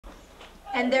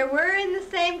And there were in the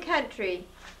same country,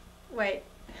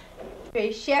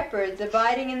 shepherds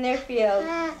abiding in their fields,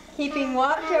 keeping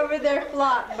watch over their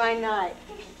flock by night.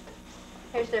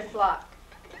 Here's their flock.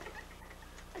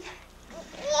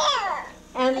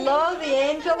 And lo, the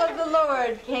angel of the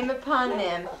Lord came upon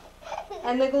them,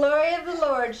 and the glory of the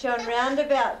Lord shone round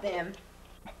about them.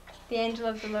 The angel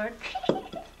of the Lord.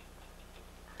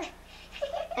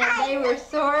 And they were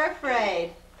sore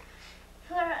afraid.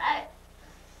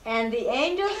 And the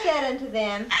angel said unto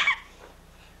them,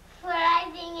 For I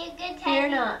bring you good tidings. Fear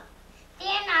not.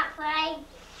 Fear not, for I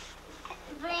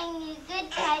bring you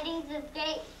good tidings of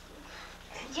great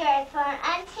joy. For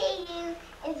unto you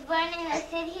is born in the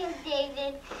city of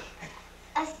David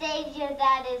a Savior,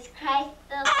 that is Christ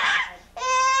the Lord.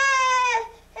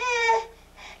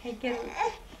 Hey,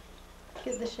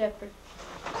 give the shepherd.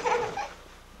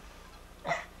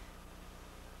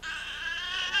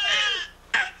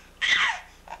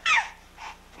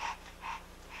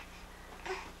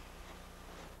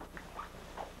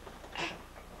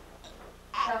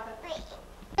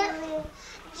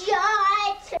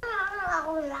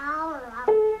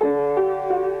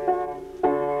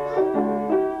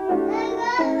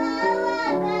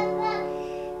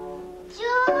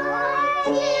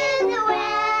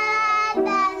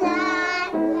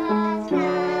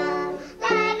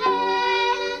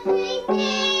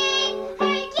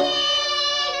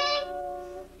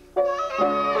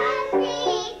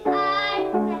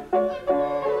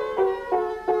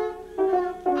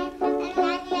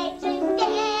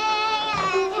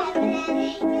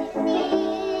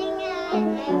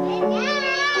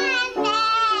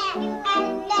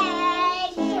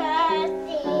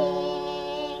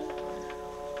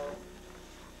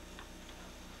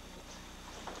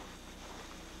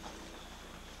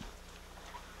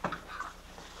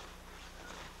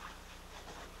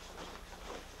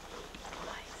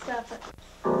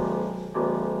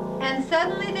 And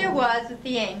suddenly there was with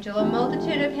the angel a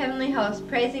multitude of heavenly hosts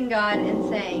praising God and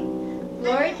saying,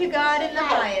 Glory to God in the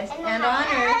highest, and on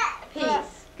earth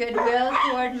peace, goodwill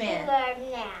toward men.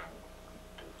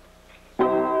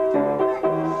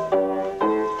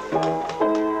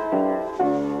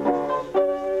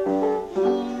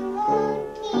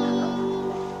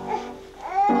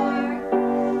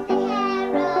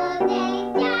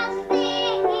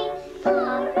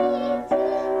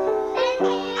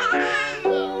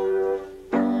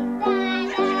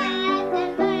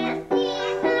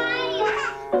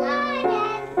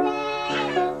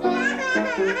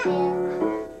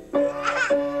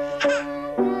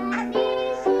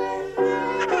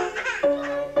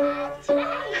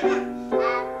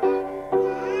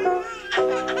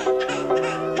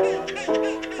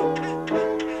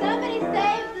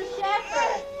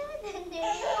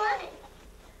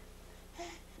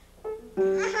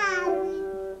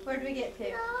 Where did we get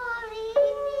to?